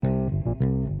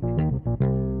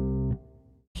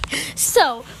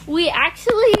So, we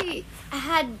actually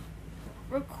had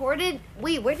recorded...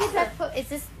 Wait, where did that put...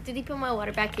 Did he put my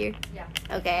water back here? Yeah.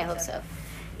 Okay, I hope so.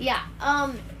 Yeah,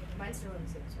 Mine's still in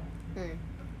the same spot.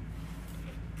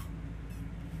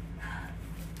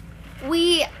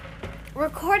 We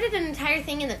recorded an entire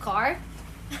thing in the car.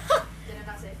 Did it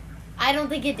not say? I don't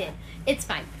think it did. It's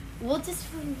fine. We'll just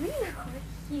re-record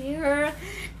here.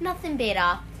 Nothing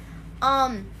better.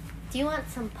 Do you want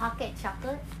some pocket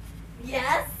chocolate?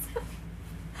 Yes.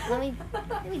 Let me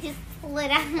just pull it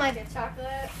out of my... Pocket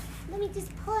chocolate. Let me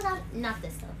just pull it out. Not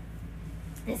this stuff.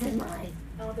 This is mine.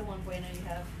 I want the one Bueno you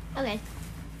have. Okay.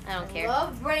 I don't care. I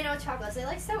love Bueno chocolates. They're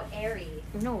like so airy.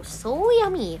 No, so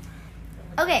yummy.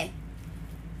 Okay.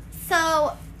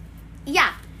 So,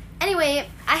 yeah. Anyway,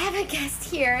 I have a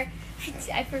guest here.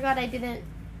 I forgot I didn't.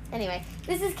 Anyway,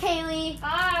 this is Kayli.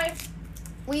 Hi.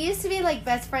 We used to be like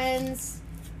best friends.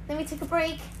 Then we took a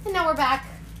break, and now we're back.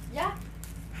 Yeah.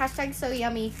 Hashtag so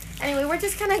yummy. Anyway, we're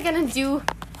just kind of gonna do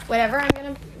whatever. I'm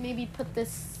gonna maybe put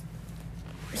this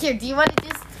here. Do you want to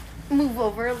just move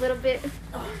over a little bit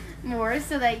more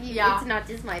so that it's not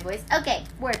just my voice? Okay,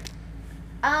 word.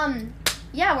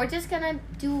 Yeah, we're just gonna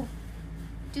do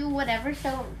whatever.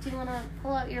 So, do you want to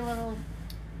pull out your little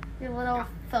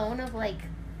phone of like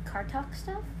car talk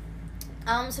stuff?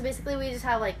 So basically we just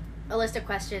have like a list of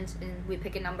questions and we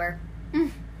pick a number.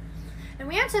 And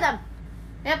we answer them.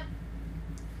 Yep.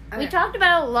 Okay. We talked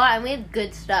about it a lot and we had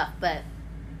good stuff, but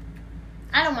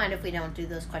I don't mind if we don't do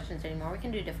those questions anymore. We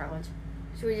can do different ones.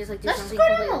 Should we just like do Let's something just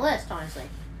go down completely... the list, honestly.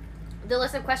 The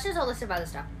list of questions or list of other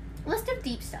stuff? List of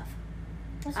deep stuff.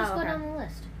 Let's just go okay. down the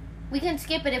list. We can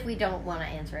skip it if we don't want to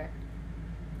answer it.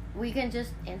 We can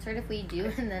just answer it if we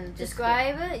do and then just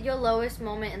Describe your lowest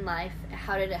moment in life.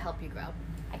 How did it help you grow?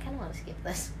 I kind of want to skip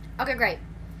this. Okay, great.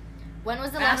 When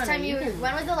was the I last don't know, time you you? can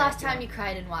When was the start last if you time want. you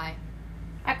cried and why?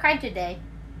 I cried today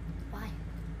Why?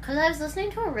 because I was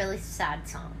listening to a really sad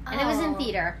song. And it was in Oh.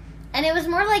 theater. And it was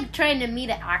more like trying to me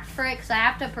to act for it because I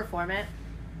have to perform it.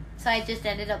 So I just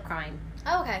ended up crying.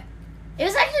 Oh, okay. It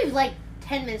was actually like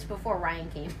 10 minutes before Ryan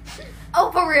came.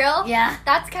 Oh, for real? Yeah.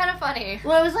 That's kind of funny.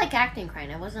 Well, it was like acting crying.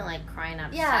 It wasn't like crying out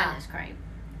of sadness crying.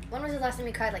 When was the last time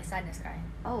you cried like sadness crying?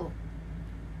 Oh.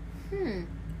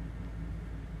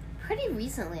 Pretty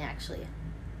recently, actually.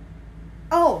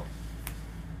 Oh.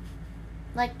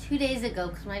 Like 2 days ago,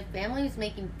 because my family was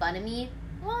making fun of me.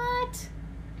 What?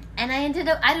 And I ended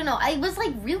up, I don't know, I was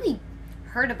like really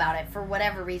hurt about it for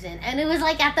whatever reason. And it was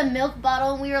like at the milk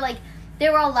bottle, and we were like, they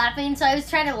were all laughing, so I was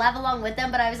trying to laugh along with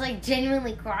them, but I was like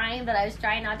genuinely crying, but I was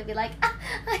trying not to be like,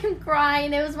 I'm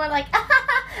crying. It was more like,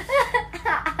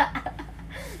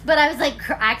 but I was like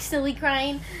actually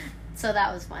crying, so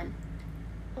that was fun.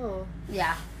 Oh.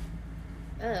 Yeah.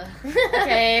 Ugh.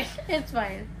 Okay. It's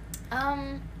fine.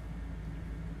 I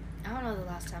don't know the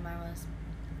last time I was.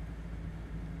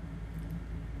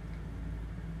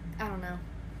 I don't know.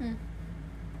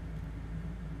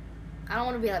 I don't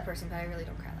want to be that person, but I really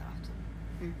don't cry that often.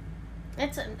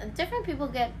 It's different people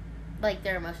get like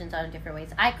their emotions out in different ways.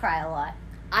 I cry a lot.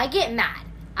 I get mad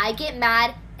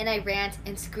and I rant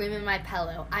and scream in my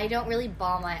pillow. I don't really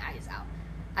bawl my eyes out.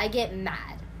 I get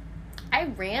mad. I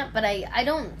rant, but I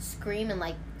don't scream and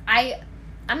like I'm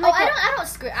Oh, like I don't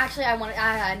scream. Actually, I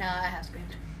know I have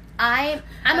screamed. I'm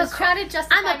I was trying to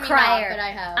justify I'm a me crier. not, but I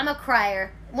have. I'm a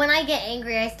crier. When I get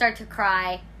angry, I start to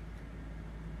cry.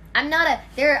 I'm not a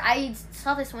there. I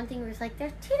saw this one thing where it's like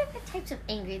there's two different types of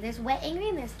angry. There's wet angry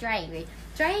and there's dry angry.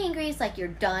 Dry angry is like you're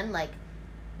done. Like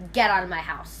get out of my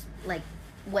house. Like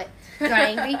wet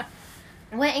dry angry.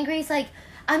 Wet angry is like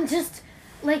I'm just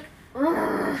like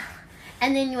ugh.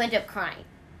 And then you end up crying.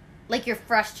 Like you're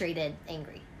frustrated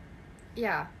angry.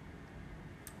 Yeah.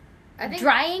 I think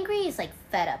Dry angry is like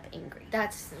fed up angry.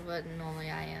 that's what normally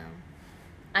I am.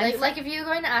 I'm Like if you're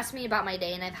going to ask me about my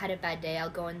day and I've had a bad day, I'll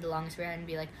go in the longest rant and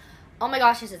be like, oh my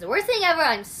gosh, this is the worst thing ever.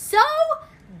 I'm so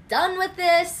done with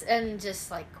this. And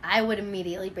just like, I would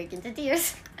immediately break into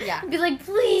tears. Yeah. Be like,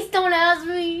 please don't ask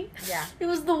me. Yeah. It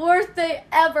was the worst day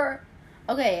ever.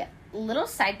 Okay, little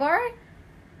sidebar.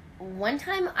 One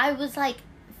time I was like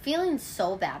feeling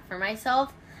so bad for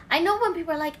myself. I know when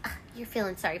people are like, you're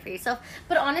feeling sorry for yourself.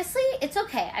 But honestly, it's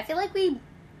okay. I feel like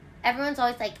everyone's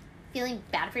always like, feeling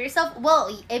bad for yourself.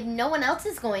 Well, if no one else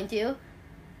is going to,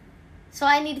 so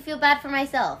I need to feel bad for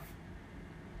myself.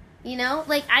 You know,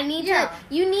 like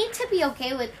you need to be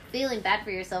okay with feeling bad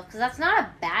for yourself because that's not a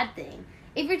bad thing.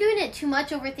 If you're doing it too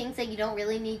much over things that you don't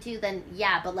really need to, then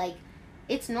yeah, but like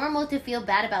it's normal to feel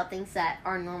bad about things that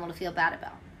are normal to feel bad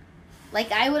about.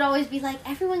 Like I would always be like,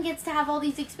 everyone gets to have all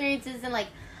these experiences and like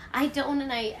I don't,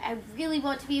 and I really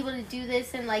want to be able to do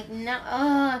this and like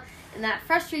no, and that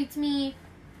frustrates me.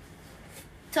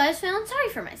 So I was feeling sorry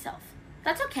for myself.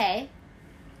 That's okay.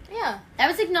 Yeah. I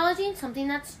was acknowledging something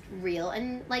that's real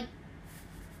and, like,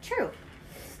 true.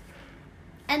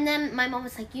 And then my mom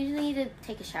was like, you need to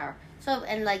take a shower. So,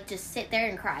 and, like, just sit there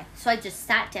and cry. So I just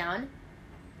sat down.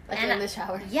 Like in the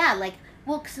shower? Yeah, like,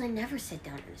 well, because I never sit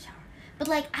down in the shower. But,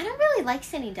 like, I don't really like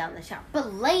sitting down in the shower.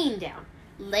 But laying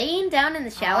down in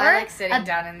the shower. I like sitting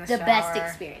down in the shower. The best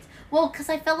experience. Well, because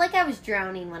I felt like I was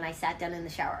drowning when I sat down in the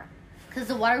shower. Because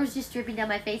the water was just dripping down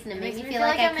my face and it made me feel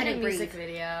like I couldn't breathe. I'm in a music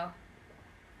video.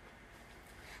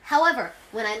 However,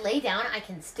 when I lay down, I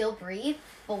can still breathe,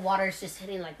 but water's just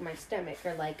hitting, like, my stomach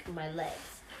or, like, my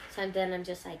legs. So then I'm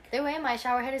just like... The way my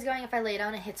shower head is going, if I lay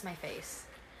down, it hits my face.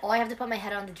 Or I have to put my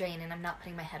head on the drain, and I'm not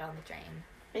putting my head on the drain.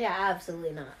 Yeah,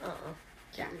 absolutely not.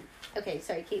 Yeah. Okay,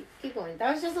 sorry, keep going.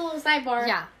 That was just a little sidebar.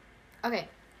 Yeah. Okay.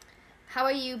 How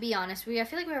are you? Be honest. I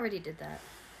feel like we already did that.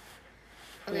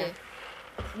 Okay. Yeah.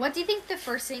 What do you think the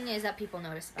first thing is that people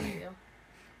notice about you?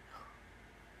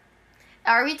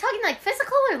 Are we talking, like,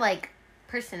 physical or, like,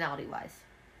 personality-wise?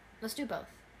 Let's do both.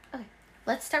 Okay.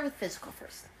 Let's start with physical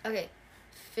first. Okay.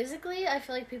 Physically, I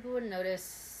feel like people would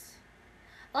notice...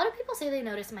 A lot of people say they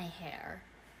notice my hair.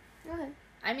 Okay.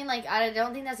 I mean, like, I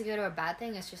don't think that's a good or a bad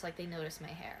thing. It's just, like, they notice my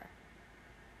hair.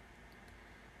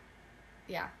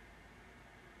 Yeah.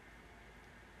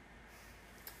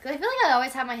 Because I feel like I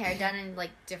always have my hair done in, like,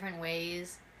 different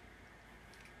ways.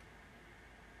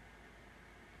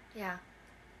 Yeah.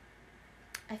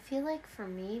 I feel like for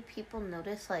me, people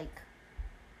notice, like,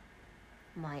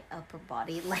 my upper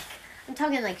body. Like, I'm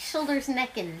talking, like, shoulders,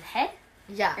 neck, and head.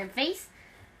 Yeah. And face.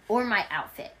 Or my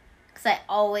outfit. Because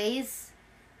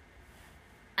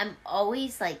I'm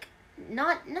always, like,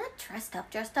 not dressed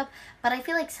up. But I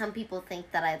feel like some people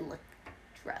think that I look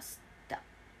dressed up.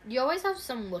 You always have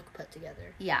some look put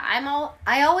together. Yeah,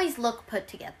 I always look put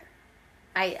together.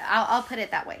 I'll put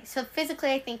it that way. So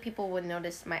physically, I think people would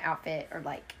notice my outfit or,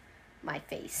 like, my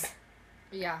face.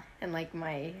 Yeah. And, like,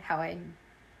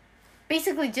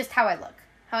 basically just how I look.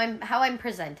 How I'm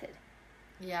presented.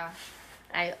 Yeah.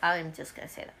 I'm just gonna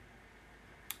say that.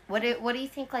 What do you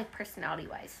think, like,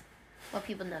 personality-wise? What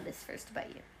people notice first about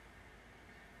you?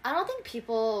 I don't think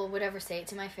people would ever say it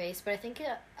to my face, but I think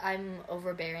I'm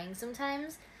overbearing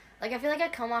sometimes. Like, I feel like I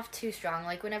come off too strong.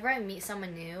 Like, whenever I meet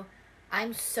someone new,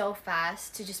 I'm so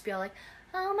fast to just be all like,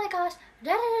 oh my gosh,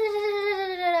 da da da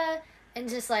da da da, and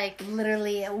just like...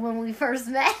 Literally, when we first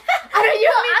met.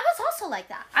 I was also like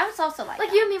that.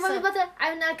 Like, you and me, when we both did,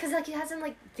 I'm not, because, like, you had some,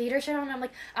 like, theater shit on, and I'm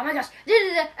like, oh my gosh, da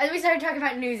da da, and we started talking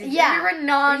about Newsies. Yeah. And we were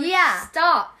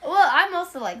non-stop. Well, I'm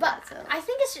also like that, so. I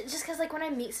think it's just because, like, when I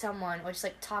meet someone, or just,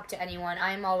 like, talk to anyone,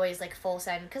 I'm always, like, full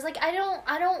send, because, like, I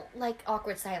don't like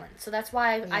awkward silence, so that's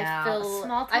why I fill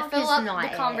up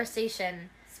the conversation.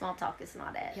 Small talk is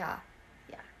not it. Yeah.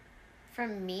 Yeah. For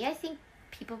me, I think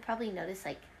people probably notice,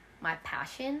 like, my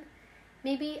passion.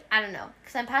 Maybe, I don't know,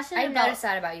 because I'm passionate about... I noticed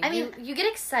that about you. I mean, you get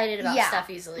excited about stuff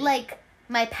easily. Like,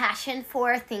 my passion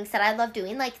for things that I love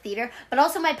doing, like theater, but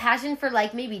also my passion for,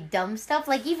 like, maybe dumb stuff.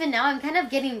 Like, even now, I'm kind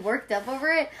of getting worked up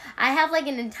over it. I have, like,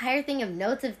 an entire thing of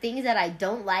notes of things that I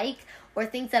don't like, or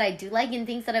things that I do like, and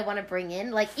things that I want to bring in.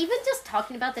 Like, even just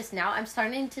talking about this now, I'm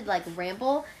starting to, like,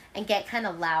 ramble and get kind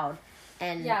of loud.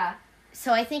 And yeah.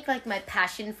 So I think, like, my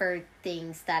passion for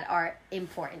things that are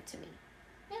important to me.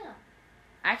 Yeah.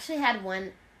 I actually had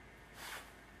one.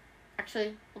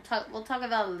 Actually, we'll talk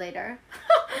about it later.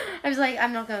 I was like,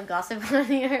 I'm not gonna gossip on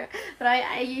here,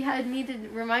 but you had me to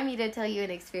remind me to tell you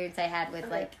an experience I had with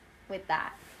with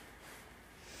that.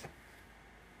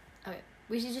 Okay,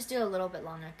 we should just do a little bit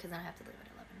longer because then I have to leave at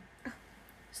 11.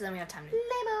 So then we have time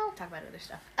to talk about other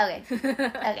stuff. Okay.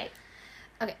 Okay.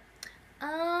 Okay.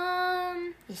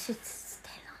 You should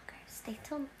stay longer. Stay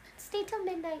till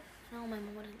midnight. No, my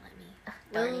mom wouldn't let me.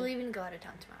 Darn. We'll even go out of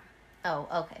town tomorrow.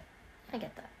 Oh, okay. I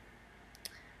get that.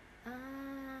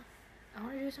 I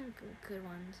want to do some good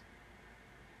ones.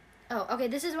 Oh, okay,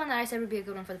 this is one that I said would be a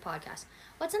good one for the podcast.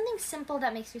 What's something simple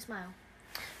that makes you smile?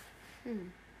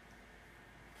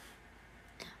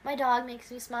 My dog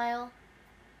makes me smile.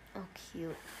 Oh,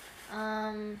 cute.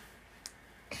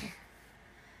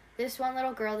 This one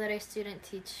little girl that I student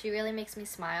teach, she really makes me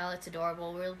smile. It's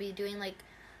adorable. We'll be doing, like,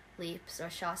 leaps or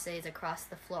chassés across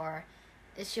the floor.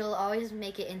 And she'll always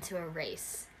make it into a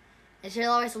race. And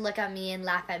she'll always look at me and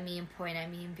laugh at me and point at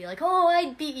me and be like, oh,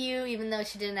 I beat you, even though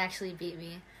she didn't actually beat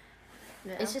me.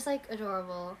 Yeah. It's just, like,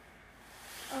 adorable.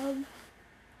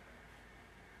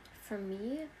 For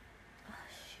me, oh,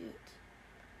 shoot.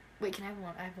 Wait, can I have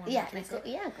one? I have one. Yeah,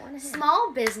 go on ahead.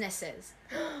 Small businesses.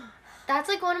 That's,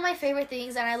 like, one of my favorite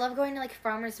things, and I love going to, like,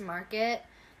 farmer's market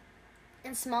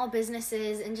and small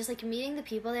businesses and just, like, meeting the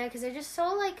people there because they're just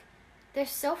so, like, they're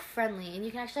so friendly, and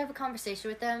you can actually have a conversation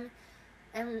with them,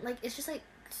 and like it's just like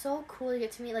so cool to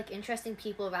get to meet like interesting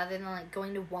people rather than like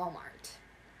going to Walmart.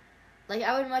 Like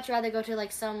I would much rather go to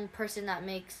like some person that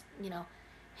makes,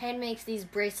 hand makes these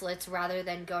bracelets rather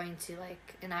than going to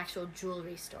like an actual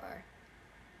jewelry store.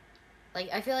 Like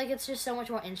I feel like it's just so much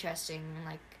more interesting and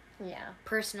like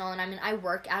personal. And I mean, I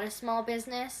work at a small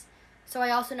business, so I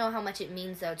also know how much it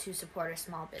means though to support a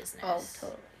small business. Oh,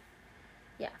 totally.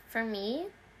 Yeah, for me,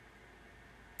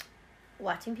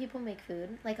 watching people make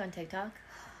food, like on TikTok.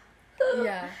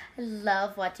 Yeah. I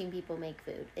love watching people make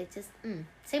food. It's just,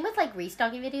 Same with, like,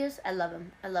 restocking videos. I love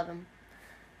them.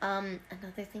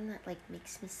 Another thing that, like,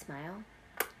 makes me smile.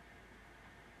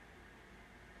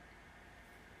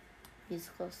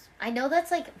 Musicals. I know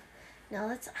that's, like,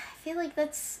 I feel like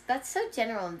that's so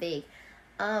general and vague.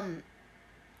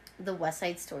 The West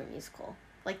Side Story musical.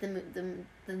 Like, the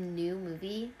new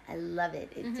movie. I love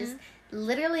it. It just,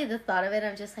 literally the thought of it,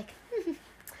 I'm just like,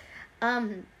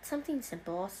 something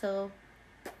simple. So,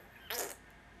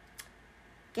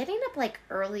 getting up like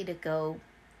early to go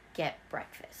get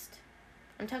breakfast.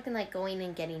 I'm talking like going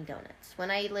and getting donuts.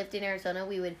 When I lived in Arizona,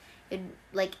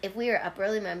 if we were up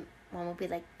early, my mom would be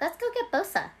like, "Let's go get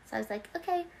bosa." So I was like,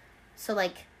 "Okay." So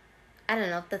like, I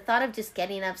don't know, the thought of just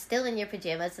getting up, still in your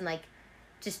pajamas, and like,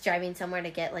 just driving somewhere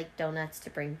to get like donuts to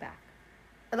bring back,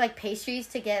 or like pastries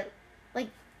to get, like,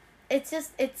 it's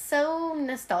so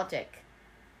nostalgic.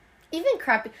 Even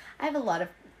crappy. I have a lot of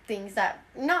things that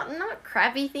not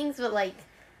crappy things, but like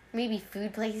maybe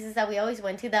food places that we always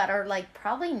went to that are like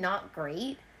probably not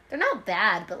great. They're not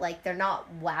bad, but like they're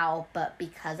not wow. But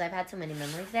because I've had so many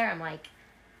memories there, I'm like,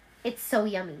 it's so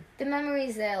yummy. The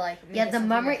memories there, like the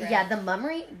memories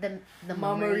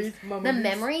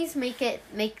make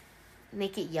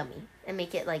it yummy and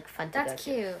make it like fun to go to. That's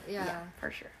cute. Yeah,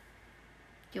 for sure.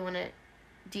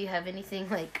 Do you have anything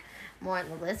like more on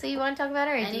the list that you want to talk about,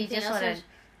 or do you just want to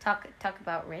talk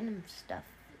about random stuff?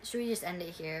 Should we just end it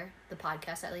here, the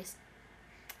podcast at least?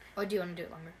 Or do you want to do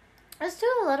it longer? Let's do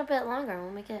it a little bit longer.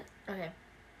 We'll make it... Okay.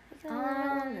 Make it a little bit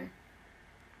longer.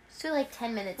 Let's do like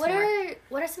 10 minutes more.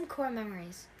 What are some core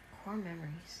memories? Core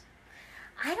memories?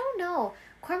 I don't know.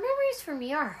 Core memories for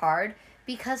me are hard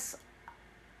because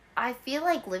I feel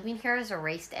like living here has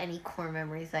erased any core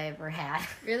memories I ever had.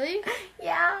 Really?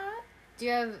 Yeah. Do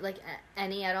you have like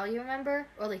any at all you remember?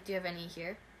 Or like do you have any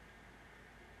here?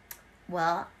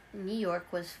 Well, New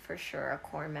York was for sure a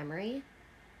core memory.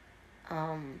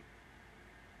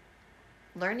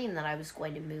 Learning that I was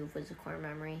going to move was a core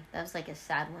memory. That was like a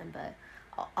sad one, but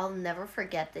I'll never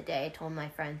forget the day I told my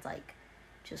friends, like,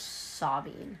 just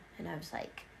sobbing, and I was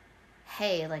like,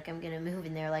 hey, like, I'm gonna move,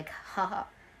 and they're like, haha,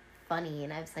 funny,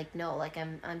 and I was like, no, like,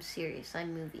 I'm serious,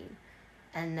 I'm moving.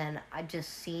 And then I just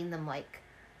seen them like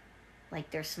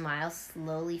their smiles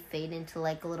slowly fade into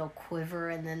like a little quiver,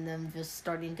 and then them just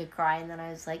starting to cry, and then I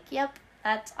was like, yep,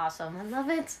 that's awesome, I love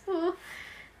it.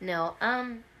 No,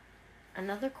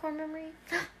 another core memory,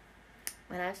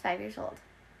 when I was 5 years old,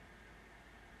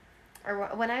 or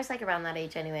when I was like around that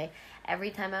age anyway,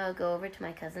 every time I would go over to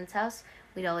my cousin's house,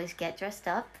 we'd always get dressed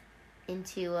up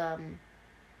into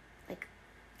like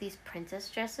these princess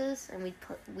dresses, and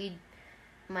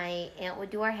my aunt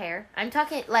would do our hair. I'm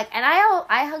talking like, and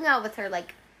I hung out with her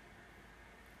like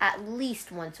at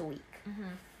least once a week. Mm-hmm.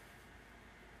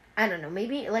 I don't know,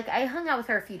 maybe like I hung out with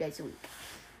her a few days a week,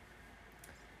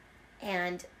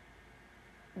 and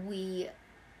we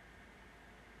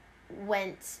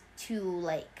went to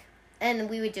like, and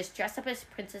we would just dress up as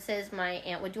princesses. My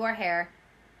aunt would do our hair,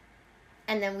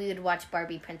 and then we would watch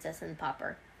Barbie, Princess and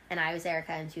Pauper, and I was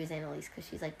Erica and she was Annalise because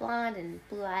she's like blonde and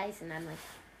blue eyes, and I'm like,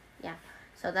 yeah.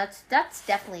 So that's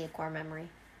definitely a core memory.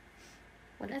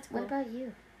 That's cool. What about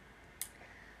you?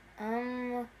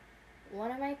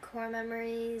 One of my core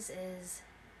memories is,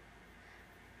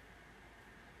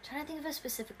 I'm trying to think of a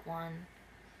specific one.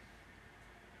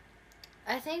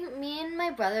 I think me and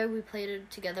my brother, we played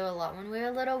together a lot when we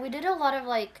were little. We did a lot of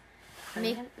like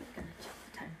make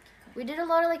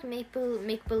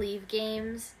believe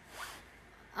games.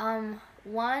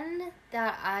 One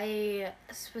that I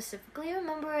specifically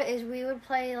remember is we would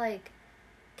play like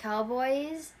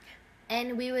cowboys,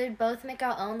 and we would both make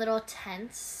our own little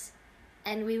tents,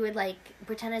 and we would like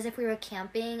pretend as if we were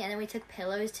camping, and then we took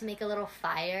pillows to make a little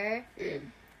fire.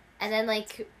 And then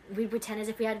like we'd pretend as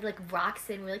if we had like rocks,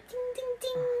 and we're like ding ding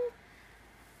ding.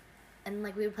 And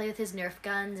like we would play with his Nerf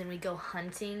guns, and we'd go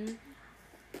hunting.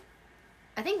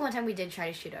 I think one time we did try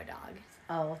to shoot our dog.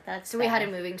 Oh, that's so bad. We had a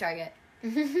moving target.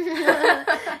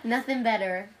 Nothing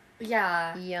better.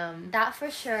 Yeah. Yum. That for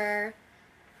sure.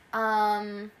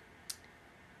 Another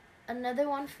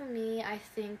one for me, I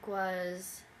think,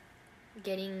 was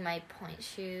getting my point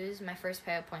shoes, my first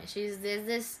pair of point shoes, there's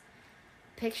this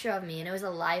picture of me, and it was a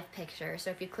live picture. So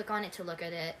if you click on it to look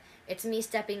at it, it's me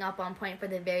stepping up on point for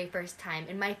the very first time,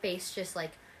 and my face just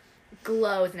like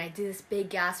glows, and I do this big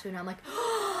gasp, and I'm like,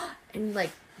 and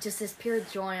like just this pure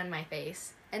joy on my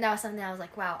face. And that was something I was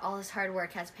like, wow, all this hard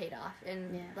work has paid off.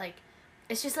 And like,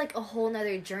 it's just like a whole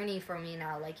nother journey for me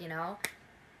now. Like, you know,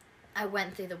 I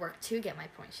went through the work to get my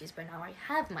point shoes, but now I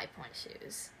have my point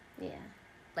shoes. Yeah.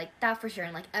 Like, that for sure.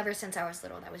 And like, ever since I was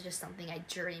little, that was just something I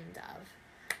dreamed of.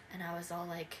 And I was all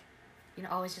like, you know,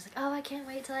 always just like, oh, I can't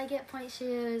wait till I get point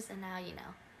shoes. And now, you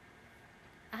know,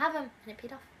 I have them, and it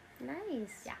paid off.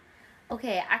 Nice. Yeah.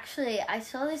 Okay, actually, I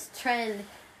saw this trend.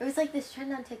 It was like this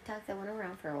trend on TikTok that went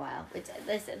around for a while. Which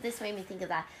this made me think of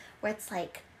that, where it's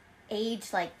like,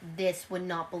 age like this would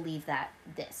not believe that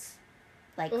this,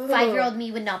 like 5-year-old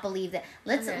me would not believe that.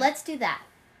 Let's do that.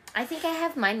 I think I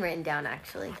have mine written down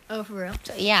actually. Oh, for real?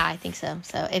 So, yeah, I think so.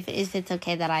 So if it's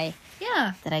okay that I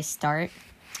start,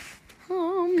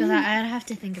 because I'd have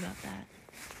to think about that.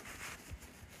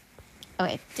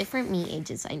 Okay, different me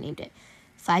ages. I named it.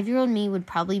 5-year-old me would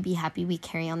probably be happy we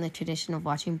carry on the tradition of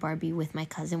watching Barbie with my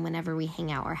cousin whenever we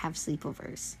hang out or have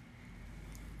sleepovers.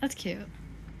 That's cute.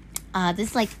 This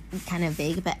is like kind of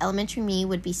vague, but elementary me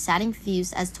would be sad and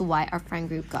confused as to why our friend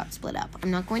group got split up.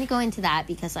 I'm not going to go into that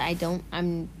because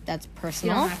that's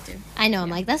personal. You don't have to. I know,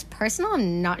 I'm like, that's personal.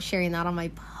 I'm not sharing that on my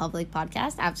public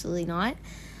podcast. Absolutely not.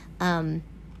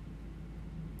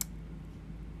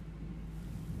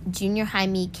 Junior high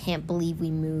me can't believe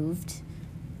we moved.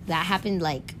 That happened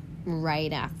like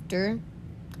right after.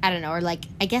 I don't know, or like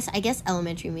I guess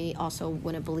elementary me also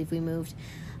wouldn't believe we moved.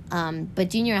 But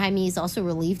junior high me is also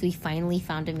relieved we finally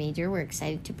found a major we're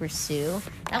excited to pursue.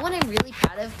 That one I'm really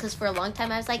proud of because for a long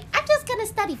time I was like, I'm just gonna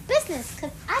study business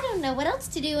because I don't know what else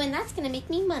to do and that's gonna make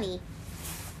me money.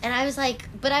 And I was like,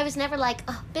 but I was never like,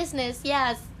 oh, business,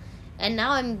 yes. And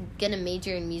now I'm gonna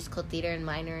major in musical theater and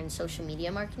minor in social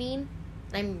media marketing.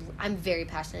 I'm very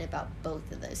passionate about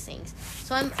both of those things.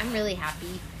 So I'm really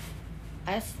happy.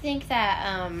 I think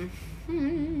that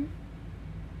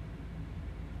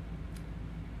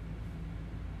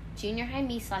junior high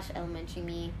me / elementary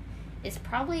me is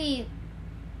probably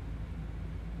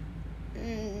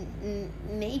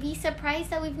maybe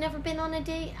surprised that we've never been on a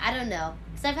date. I don't know.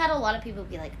 Because I've had a lot of people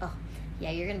be like, oh,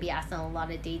 yeah, you're going to be asked on a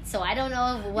lot of dates. So I don't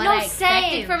know what I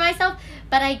expected for myself.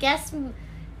 But I guess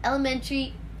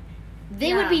elementary...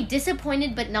 They would be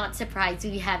disappointed but not surprised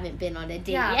we haven't been on a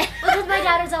date yet. Because my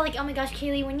dad was all like, oh my gosh,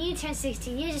 Kaylee, when you turn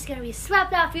 16, you're just going to be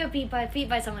swept off your feet by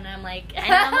someone. And I'm like,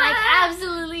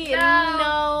 absolutely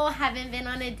no, haven't been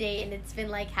on a date. And it's been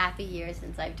like half a year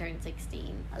since I've turned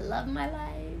 16. I love my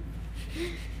life.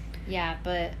 Yeah,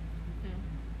 but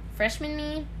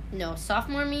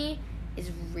sophomore me is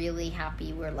really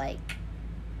happy. We're like,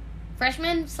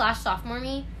 freshman / sophomore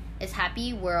me is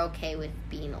happy we're okay with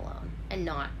being alone and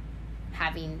not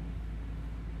having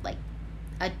like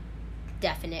a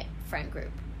definite friend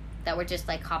group that we're just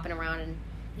like hopping around and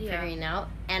figuring out.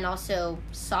 And also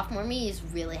sophomore me is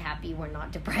really happy we're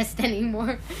not depressed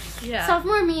anymore.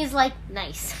 Sophomore me is like,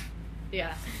 nice.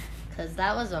 Because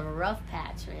that was a rough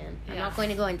patch, man. I'm not going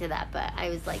to go into that, but I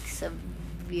was like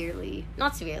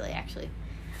not severely actually,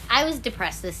 I was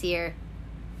depressed this year.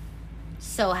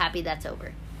 So happy that's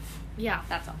over.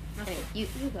 That's all. Anyway, you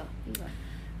go.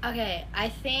 Okay, I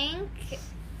think,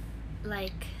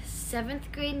 like,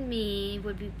 7th grade me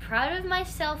would be proud of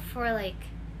myself for, like,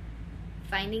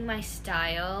 finding my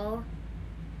style.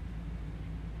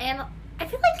 And I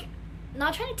feel like,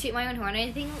 not trying to toot my own horn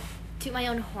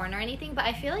or anything, but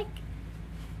I feel like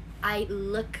I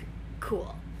look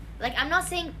cool. Like, I'm not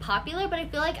saying popular, but I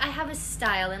feel like I have a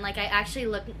style and, like, I actually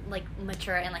look, like,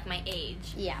 mature and, like, my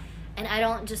age. And I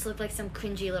don't just look like some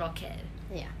cringy little kid.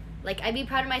 Like, I'd be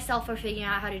proud of myself for figuring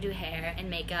out how to do hair and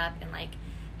makeup and, like,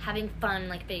 having fun,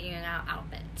 like, figuring out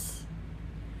outfits.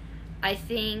 I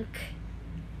think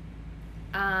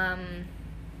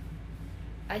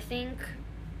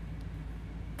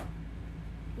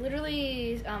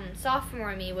literally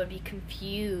sophomore me would be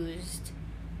confused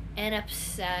and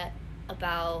upset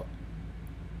about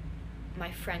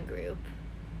my friend group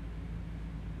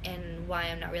and why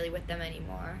I'm not really with them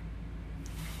anymore.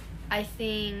 I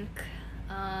think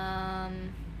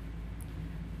I'm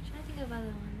trying to think of other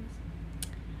ones.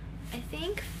 I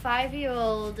think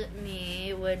 5-year-old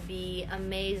me would be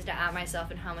amazed at myself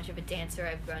and how much of a dancer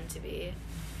I've grown to be.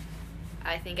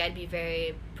 I think I'd be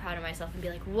very proud of myself and be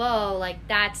like, whoa, like,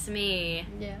 that's me.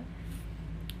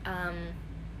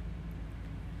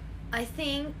 I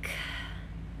think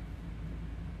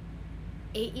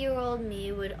 8-year-old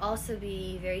me would also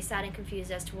be very sad and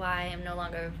confused as to why I'm no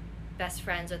longer best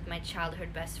friends with my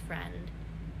childhood best friend.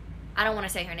 I don't want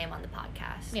to say her name on the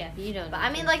podcast. Yeah, you don't. But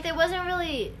I mean, like, there wasn't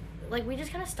really, like, we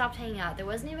just kind of stopped hanging out. There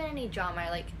wasn't even any drama.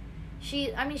 Like,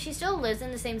 she still lives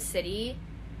in the same city,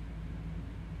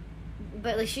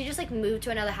 but, like, she just, like, moved to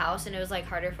another house, and it was, like,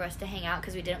 harder for us to hang out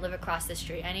because we didn't live across the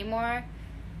street anymore.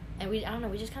 And we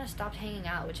just kind of stopped hanging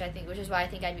out, which is why I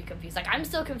think I'd be confused. Like, I'm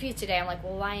still confused today. I'm like,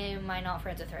 well, why am I not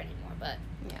friends with her anymore? But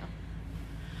yeah.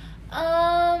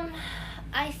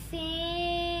 I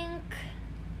think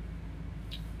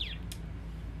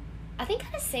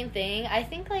kind of same thing. I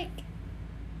think, like,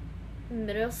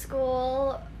 middle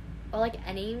school, or, like,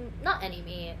 not any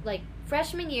me, like,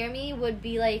 freshman year me would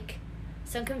be, like,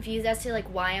 so I'm confused as to, like,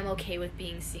 why I'm okay with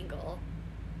being single.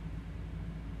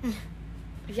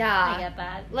 Yeah. I get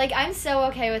that. Like, I'm so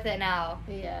okay with it now.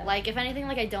 Yeah. Like, if anything,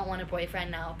 like, I don't want a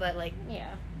boyfriend now, but, like,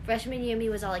 yeah. Freshman year me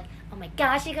was all like, oh my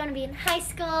gosh, you're going to be in high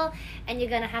school, and you're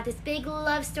going to have this big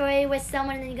love story with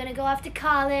someone, and then you're going to go off to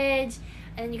college,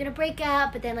 and then you're going to break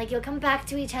up, but then, like, you'll come back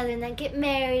to each other and then get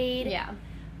married. Yeah.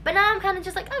 But now I'm kind of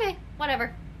just like, okay,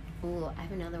 whatever. Ooh, I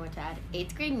have another one to add.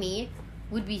 8th grade me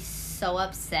would be so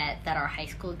upset that our high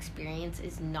school experience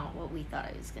is not what we thought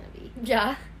it was going to be.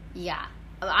 Yeah. Yeah.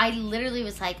 I literally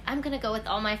was like, I'm going to go with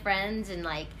all my friends and,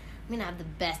 like, I'm going to have the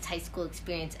best high school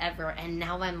experience ever. And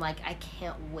now I'm like, I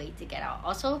can't wait to get out.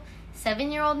 Also,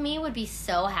 7-year-old me would be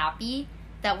so happy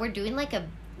that we're doing, like,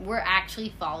 we're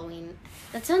actually following.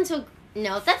 That sounds so,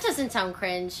 no, that doesn't sound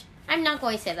cringe. I'm not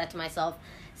going to say that to myself.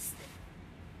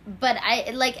 But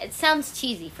it sounds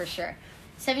cheesy for sure.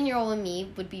 7-year-old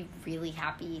me would be really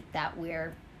happy that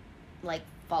we're, like,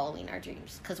 following our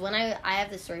dreams. Because when I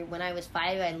have this story, when I was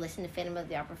 5, I listened to Phantom of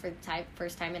the Opera for the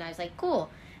first time, and I was like, cool.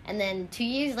 And then 2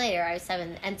 years later, I was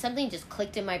 7, and something just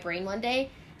clicked in my brain one day,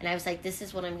 and I was like, this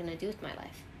is what I'm going to do with my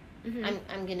life. Mm-hmm.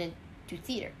 I'm going to do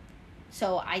theater.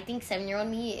 So I think 7-year-old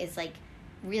me is, like,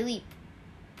 really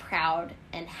proud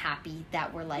and happy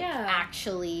that we're, like,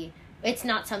 actually, it's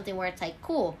not something where it's like,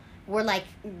 cool, we're, like,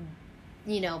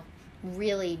 you know,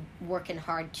 really working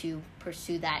hard to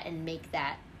pursue that and make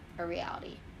that a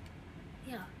reality.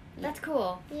 Yeah. That's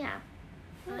cool. Yeah.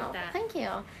 I like that. Thank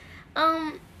you.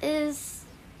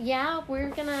 We're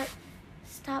gonna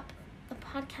stop the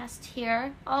podcast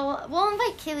here. We'll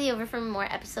invite Kayli over for more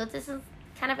episodes. This is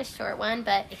kind of a short one,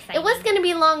 but it was gonna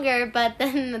be longer, but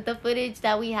then the footage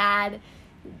that we had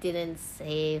didn't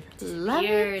save. Love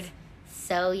it.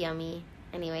 So yummy.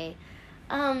 Anyway,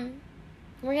 we're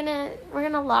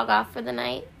gonna log off for the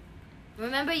night.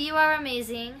 Remember, you are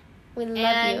amazing. We love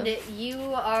and you.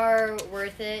 You are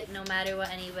worth it no matter what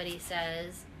anybody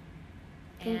says.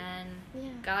 And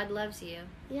God loves you.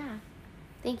 Yeah.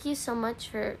 Thank you so much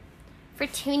for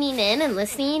tuning in and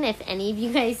listening. If any of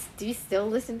you guys do still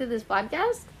listen to this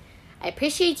podcast, I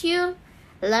appreciate you.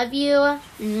 Love you.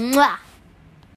 Mwah.